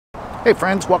Hey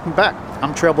friends, welcome back.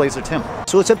 I'm Trailblazer Tim.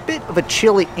 So it's a bit of a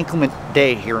chilly, inclement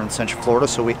day here in Central Florida,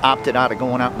 so we opted out of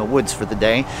going out in the woods for the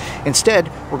day. Instead,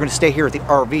 we're going to stay here at the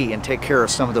RV and take care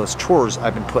of some of those chores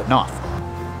I've been putting off.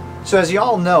 So as you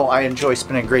all know, I enjoy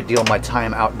spending a great deal of my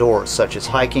time outdoors, such as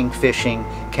hiking, fishing,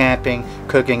 camping,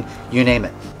 cooking, you name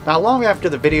it. Now, long after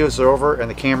the videos are over and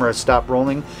the camera has stopped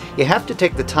rolling, you have to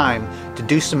take the time to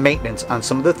do some maintenance on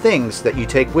some of the things that you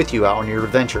take with you out on your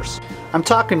adventures. I'm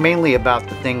talking mainly about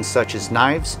the things such as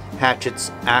knives,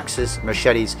 hatchets, axes,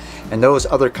 machetes, and those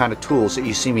other kind of tools that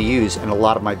you see me use in a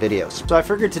lot of my videos. So I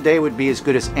figured today would be as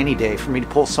good as any day for me to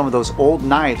pull some of those old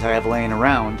knives I have laying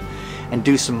around and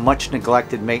do some much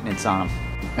neglected maintenance on them.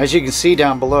 As you can see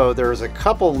down below, there's a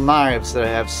couple knives that I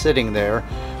have sitting there.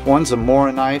 One's a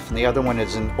Mora knife and the other one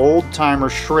is an Old Timer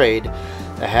Schrade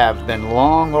that have been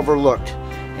long overlooked.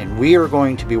 And we are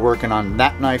going to be working on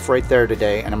that knife right there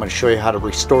today, and I'm going to show you how to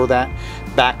restore that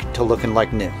back to looking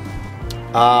like new.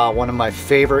 One of my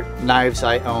favorite knives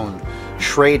I own,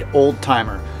 Schrade Old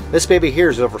Timer. This baby here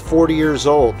is over 40 years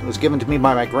old. It was given to me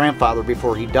by my grandfather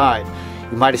before he died.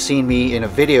 You might have seen me in a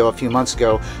video a few months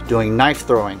ago doing knife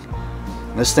throwing.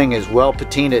 This thing is well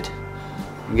patinaed.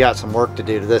 We got some work to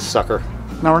do to this sucker.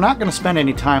 Now, we're not going to spend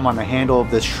any time on the handle of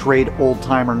this Schrade Old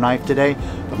Timer knife today,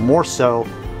 but more so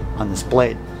on this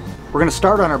blade. We're going to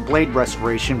start on our blade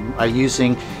restoration by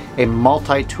using a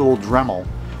multi-tool Dremel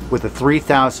with a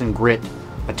 3000 grit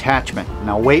attachment.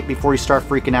 Now wait before you start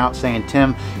freaking out saying,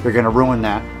 Tim, you're going to ruin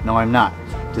that. No, I'm not.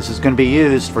 This is going to be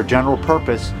used for general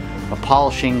purpose of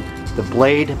polishing the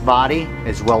blade body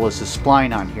as well as the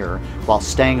spline on here while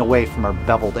staying away from our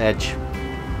beveled edge.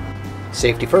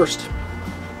 Safety first.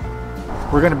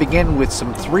 We're going to begin with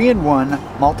some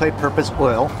 3-in-1 multi-purpose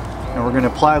oil, and we're going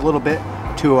to apply a little bit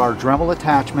to our Dremel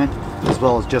attachment as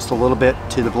well as just a little bit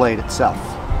to the blade itself.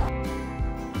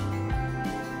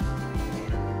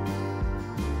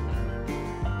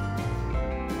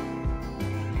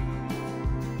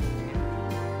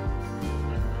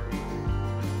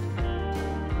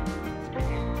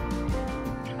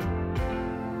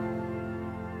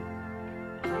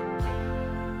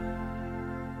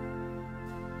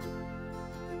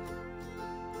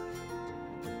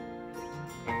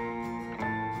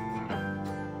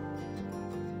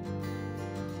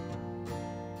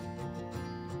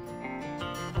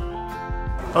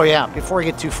 Oh yeah, before I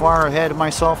get too far ahead of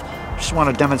myself, I just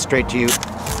want to demonstrate to you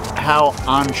how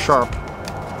on-sharp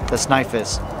this knife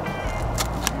is.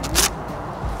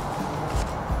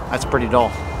 That's pretty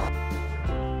dull.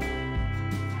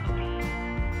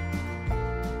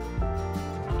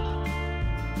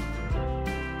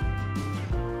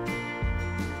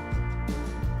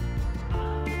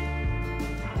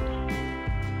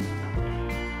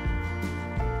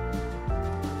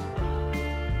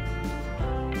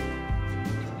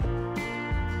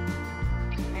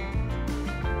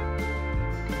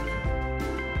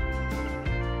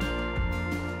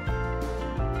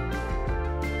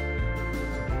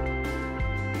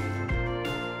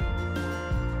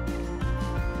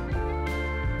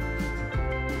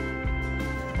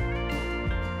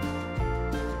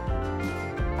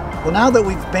 Well, now that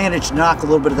we've managed to knock a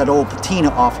little bit of that old patina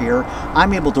off here,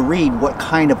 I'm able to read what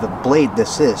kind of a blade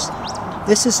this is.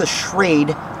 This is a Schrade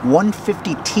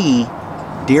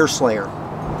 150T Deerslayer.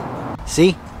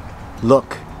 See?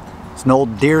 Look. It's an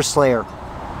old Deerslayer.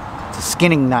 It's a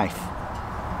skinning knife.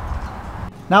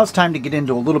 Now it's time to get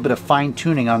into a little bit of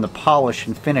fine-tuning on the polish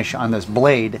and finish on this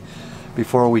blade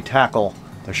before we tackle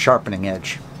the sharpening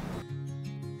edge.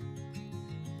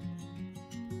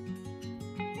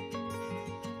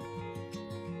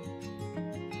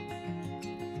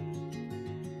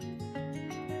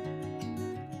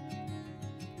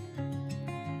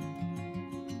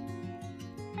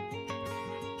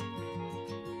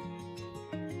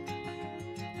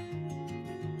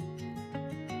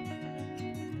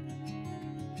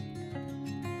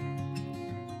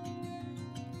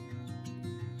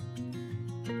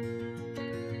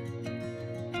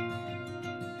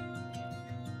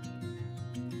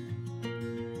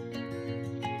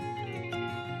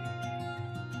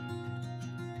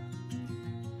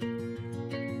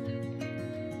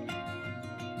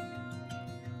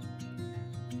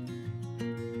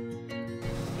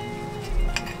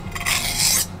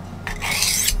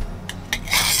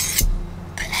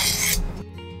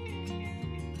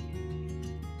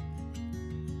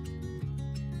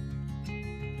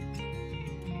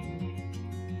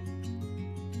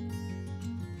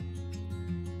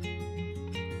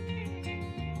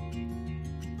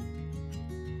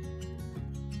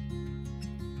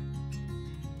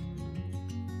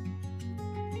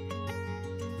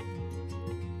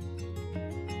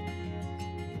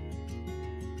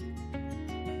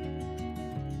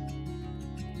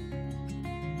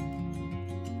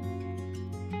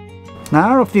 Now I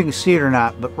don't know if you can see it or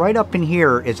not, but right up in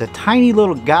here is a tiny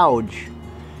little gouge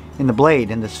in the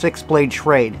blade, in the 6-blade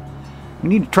Schrade. We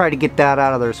need to try to get that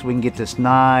out of there so we can get this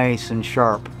nice and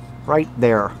sharp. Right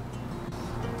there.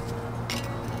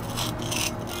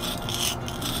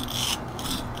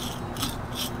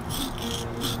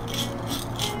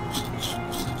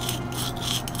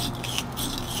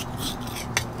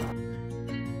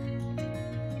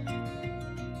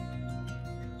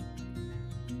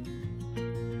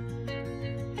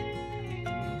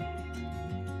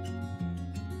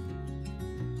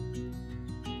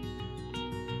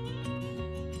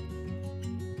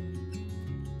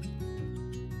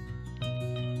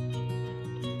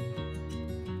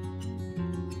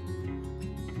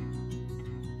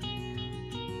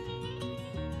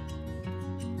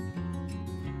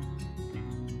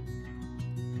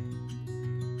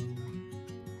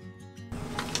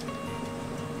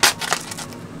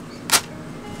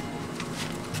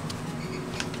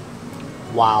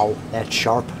 Wow, that's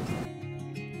sharp.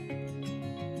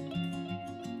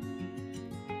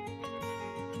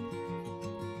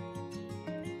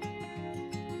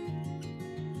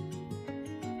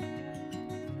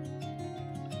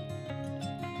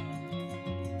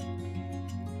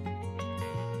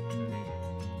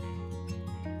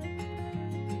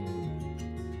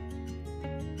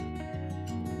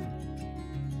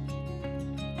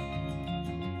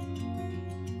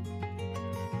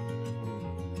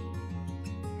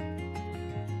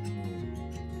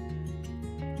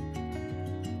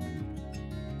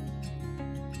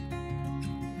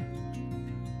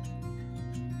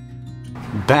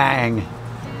 Bang!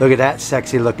 Look at that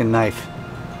sexy looking knife.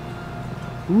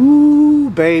 Ooh,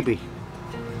 baby.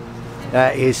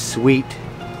 That is sweet.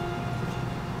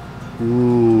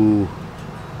 Ooh.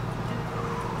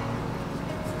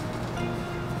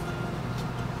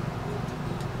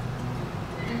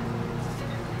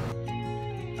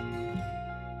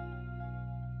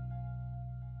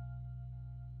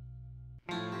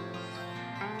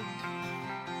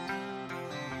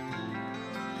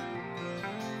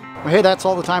 Well, hey, that's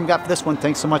all the time I got for this one.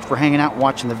 Thanks so much for hanging out and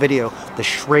watching the video. The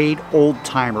Schrade Old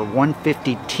Timer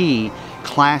 150T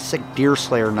Classic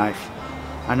Deerslayer knife.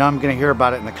 I know I'm going to hear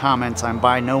about it in the comments. I'm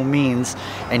by no means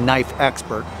a knife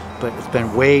expert, but it's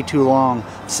been way too long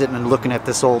sitting and looking at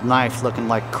this old knife looking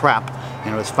like crap,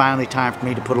 and it was finally time for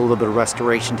me to put a little bit of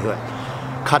restoration to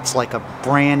it. Cuts like a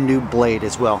brand new blade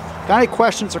as well. Got any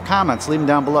questions or comments, leave them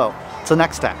down below. Till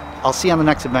next time, I'll see you on the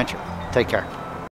next adventure. Take care.